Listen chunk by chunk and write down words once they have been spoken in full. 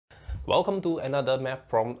Welcome to another math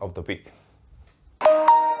problem of the week.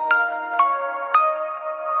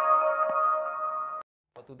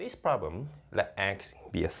 For today's problem, let x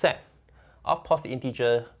be a set of positive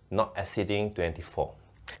integers not exceeding 24.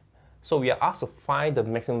 So we are asked to find the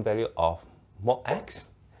maximum value of mod x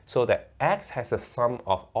so that x has a sum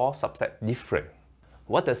of all subsets different.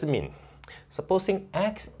 What does it mean? Supposing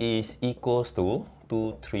x is equals to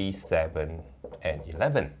 2, 3, 7, and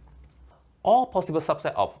 11. All possible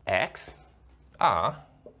subsets of x are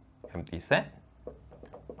empty set,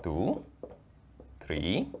 2,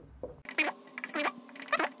 3,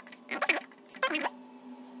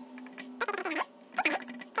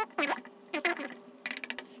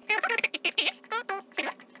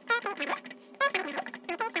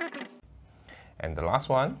 and the last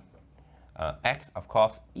one, x of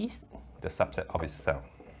course is the subset of itself.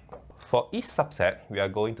 For each subset, we are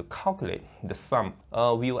going to calculate the sum.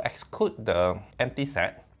 We will exclude the empty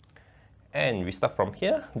set, and we start from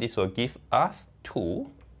here. This will give us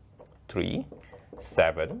 2, 3,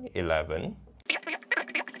 7, 11.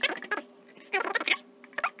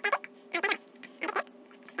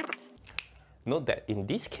 Note that in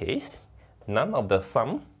this case, none of the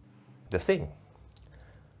sum the same.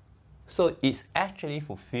 So it's actually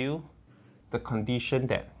fulfill the condition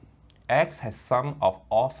that x has sum of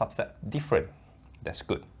all subsets different. That's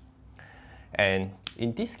good. And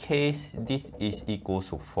in this case, this is equal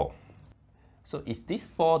to 4. So is this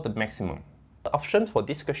 4 the maximum? The option for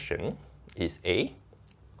this question is A,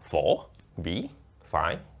 4, B,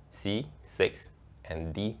 5, C, 6,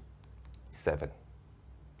 and D, 7.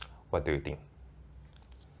 What do you think?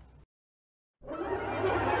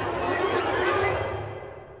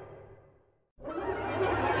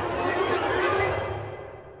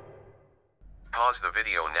 Pause the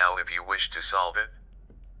video now if you wish to solve it.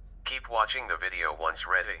 Keep watching the video once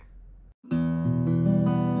ready.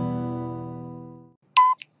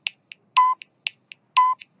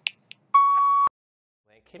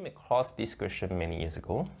 When I came across this question many years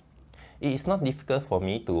ago, it is not difficult for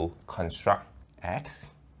me to construct x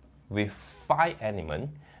with 5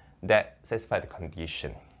 elements that satisfy the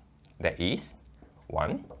condition. That is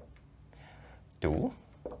 1, 2,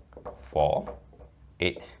 4,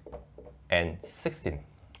 8, and 16.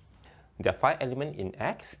 There are 5 elements in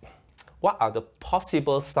x. What are the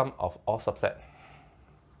possible sum of all subsets?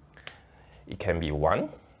 It can be 1,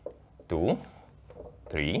 2,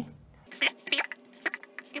 3,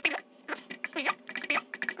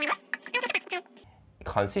 it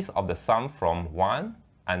consists of the sum from 1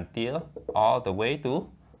 until all the way to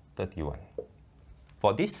 31.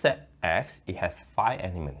 For this set x, it has 5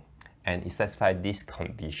 elements and it satisfies this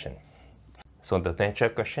condition. So the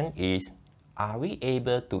natural question is, are we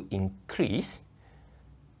able to increase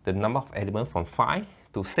the number of elements from 5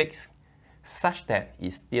 to 6 such that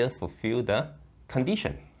it still fulfills the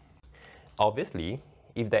condition? Obviously,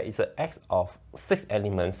 if there is an x of 6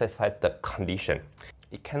 elements satisfies the condition,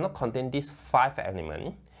 it cannot contain these 5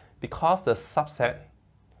 elements because the subset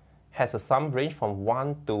has a sum range from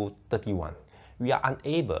 1 to 31. We are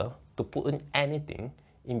unable to put in anything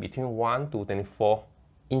in between 1 to 24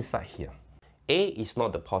 inside here. A is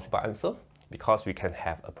not the possible answer because we can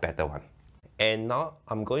have a better one. And now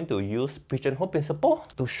I'm going to use Pigeonhole Principle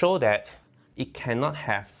to show that it cannot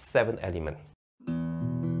have 7 elements.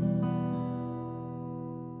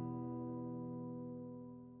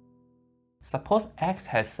 Suppose x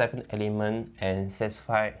has 7 elements and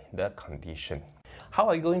satisfy the condition. How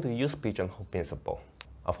are you going to use Pigeonhole Principle?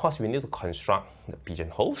 Of course, we need to construct the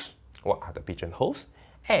pigeonholes. What are the pigeonholes?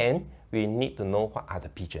 And we need to know what are the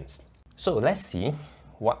pigeons. So let's see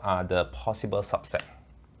what are the possible subsets.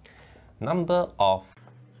 Number of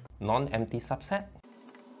non-empty subset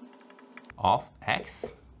of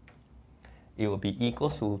x, it will be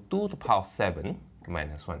equal to 2 to the power 7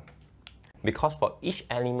 minus 1. Because for each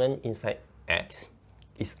element inside x,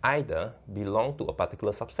 is either belong to a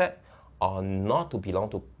particular subset or not to belong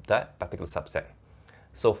to that particular subset.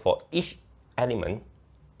 So for each element,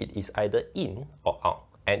 it is either in or out,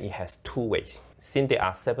 and it has 2 ways. Since there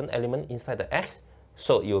are 7 elements inside the x,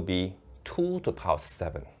 so it will be 2 to the power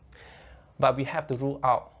 7. But we have to rule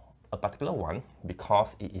out a particular one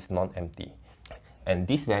because it is non-empty. And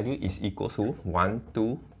this value is equal to 1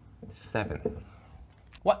 to 7.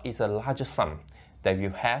 What is the largest sum that we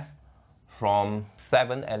have from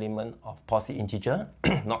 7 elements of positive integer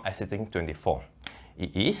not exceeding 24?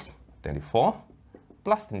 It is 24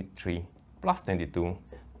 plus 23 plus 22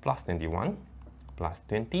 plus 21 plus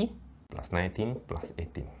 20 plus 19 plus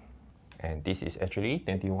 18. And this is actually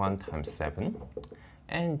 21 times 7.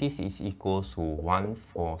 And this is equal to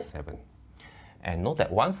 147. And note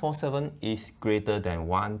that 147 is greater than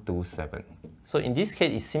 127. So in this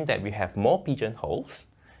case, it seems that we have more pigeonholes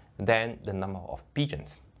than the number of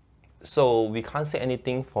pigeons. So we can't say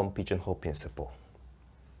anything from pigeonhole principle.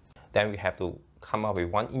 Then we have to come up with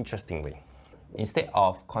one interesting way. Instead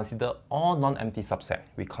of consider all non-empty subsets,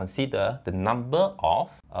 we consider the number of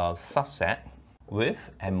subsets with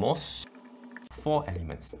at most 4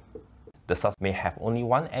 elements. The subset may have only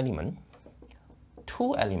 1 element,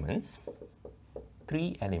 2 elements,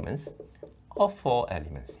 3 elements, or 4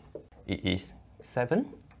 elements. It is 7,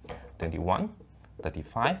 21,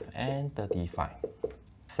 35, and 35.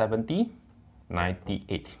 70,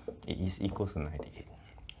 98. It is equal to 98.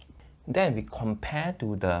 Then we compare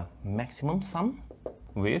to the maximum sum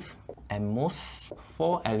with at most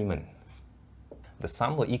 4 elements. The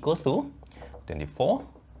sum will equal to 24,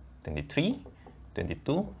 23,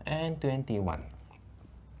 22, and 21.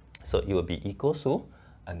 So it will be equal to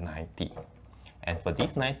a 90. And for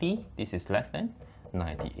this 90, this is less than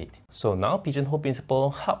 98. So now pigeonhole principle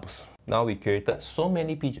helps. Now we created so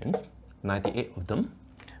many pigeons, 98 of them,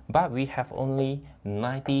 but we have only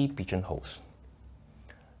 90 pigeonholes.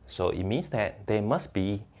 So it means that there must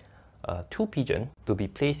be 2 pigeons to be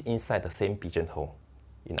placed inside the same pigeonhole.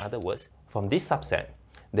 In other words, from this subset,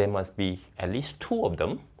 there must be at least 2 of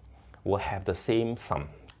them will have the same sum.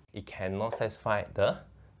 It cannot satisfy the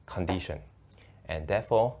condition, and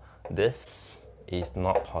therefore this is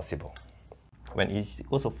not possible. When it is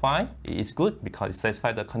equal to 5, it is good because it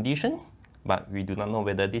satisfies the condition, but we do not know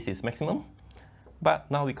whether this is maximum.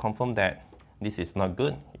 But now we confirm that this is not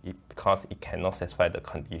good because it cannot satisfy the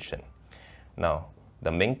condition. Now,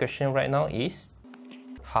 the main question right now is,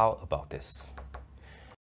 how about this?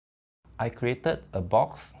 I created a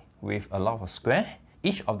box with a lot of squares.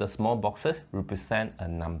 Each of the small boxes represent a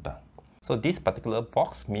number. So this particular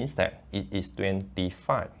box means that it is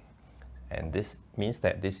 25. And this means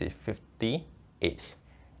that this is 58.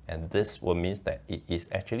 And this will mean that it is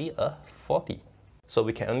actually a 40. So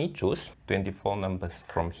we can only choose 24 numbers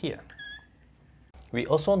from here. We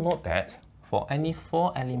also note that for any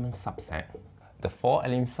 4-element subset, the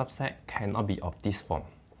 4-element subset cannot be of this form.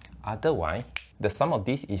 Otherwise, the sum of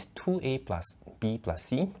this is 2a plus b plus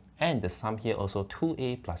c, and the sum here also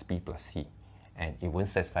 2a plus b plus c, and it won't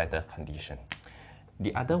satisfy the condition.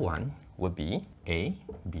 The other one will be a,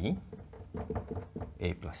 b,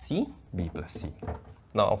 a plus c, b plus c.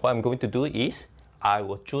 Now what I'm going to do is, I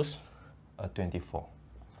will choose a 24.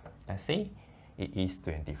 Let's say it is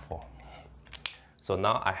 24. So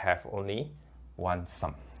now I have only one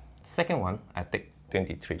sum. Second one, I take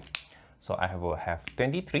 23. So I will have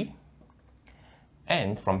 23.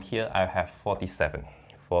 And from here, I have 47.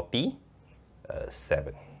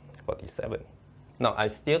 47. Now I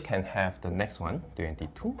still can have the next one,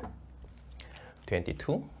 22.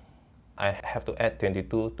 22. I have to add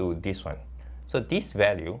 22 to this one. So this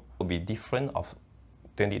value will be different of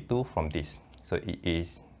 22 from this. So it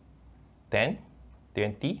is 10,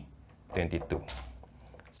 20, 22.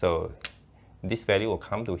 So this value will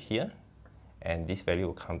come to here, and this value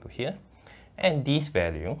will come to here, and this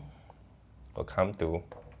value will come to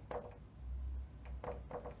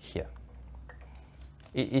here.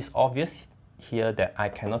 It is obvious here that I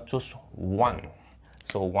cannot choose 1.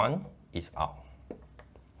 So 1 is out.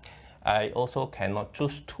 I also cannot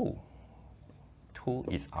choose 2. 2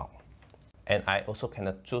 is out. And I also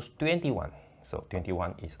cannot choose 21. So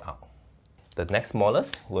 21 is out. The next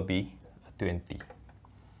smallest will be 20.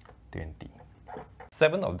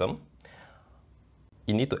 7 of them,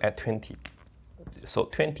 you need to add 20. So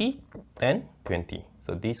 20 and 20.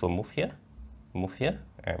 So these will move here,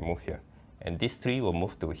 and move here. And these 3 will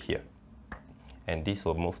move to here. And this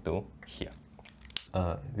will move to here.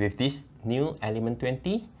 With this new element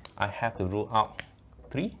 20, I have to rule out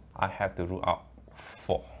 3. I have to rule out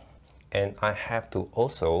 4. And I have to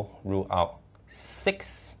also rule out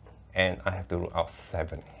 6. And I have to rule out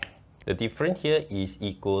 7. The difference here is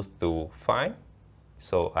equals to 5.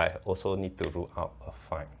 So I also need to rule out a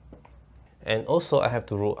 5. And also I have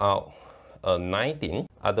to rule out 19.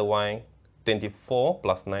 Otherwise, 24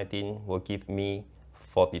 plus 19 will give me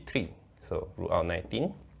 43. So rule out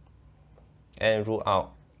 19 and rule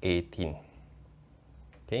out 18.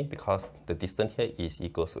 Okay, because the distance here is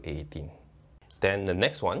equals to 18. Then the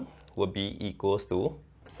next one will be equals to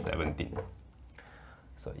 17.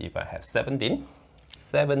 So if I have 17,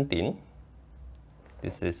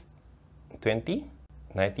 this is 20,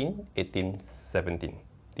 19, 18, 17.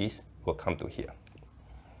 This will come to here.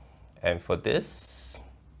 And for this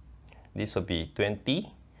will be 20,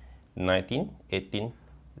 19, 18,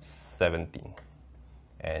 17.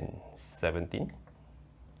 And 17,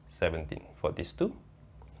 17 for these two.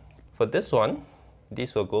 For this one,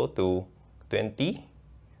 this will go to 20,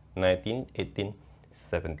 19, 18,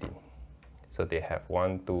 17. So they have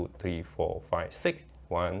 1, 2, 3, 4, 5, 6.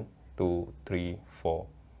 1, 2, 3, 4,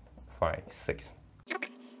 5, 6.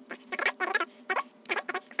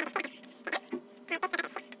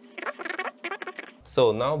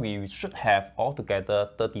 So now we should have altogether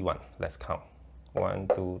 31. Let's count. 1,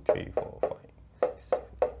 2, 3, 4, 5, 6, 7.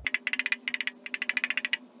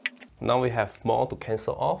 Now we have more to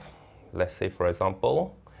cancel off. Let's say, for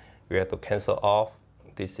example, we have to cancel off.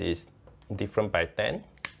 This is different by 10.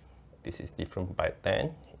 This is different by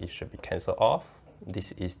 10. It should be cancelled off.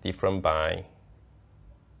 This is different by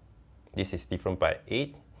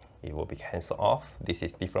 8. It will be cancelled off. This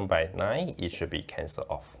is different by 9. It should be cancelled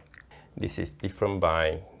off. This is different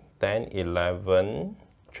by 10, 11,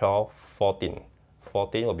 12, 14.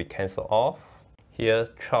 14 will be cancelled off. Here,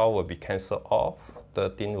 12 will be cancelled off.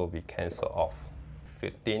 13 will be cancelled off.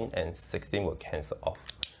 15 and 16 will cancel off.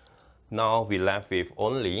 Now we left with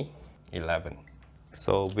only 11.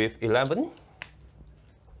 So with 11,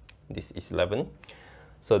 this is 11.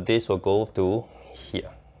 So this will go to here.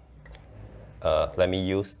 Let me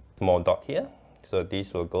use small dot here. So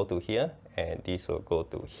this will go to here, and this will go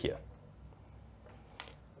to here.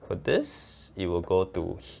 For this, it will go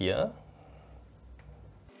to here.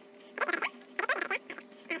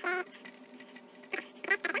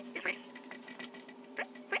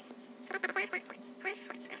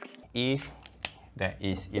 If there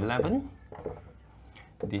is 11,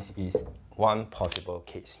 this is one possible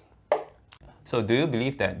case. So do you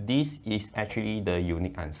believe that this is actually the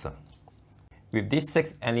unique answer? With this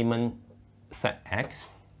 6-element set X,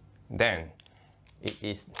 then it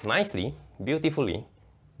is nicely, beautifully,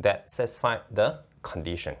 that satisfies the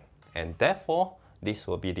condition. And therefore, this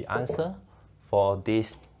will be the answer for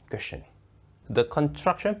this question. The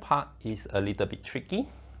construction part is a little bit tricky.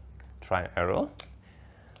 Try and error.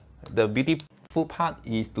 The beautiful part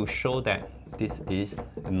is to show that this is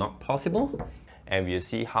not possible, and we'll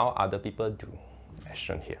see how other people do, as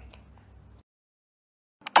shown here.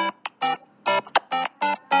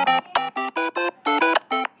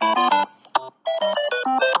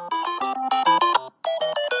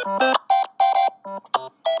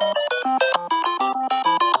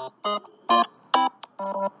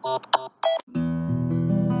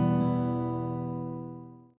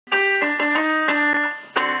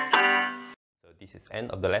 This is the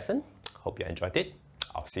end of the lesson. Hope you enjoyed it.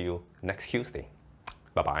 I'll see you next Tuesday.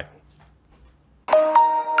 Bye-bye.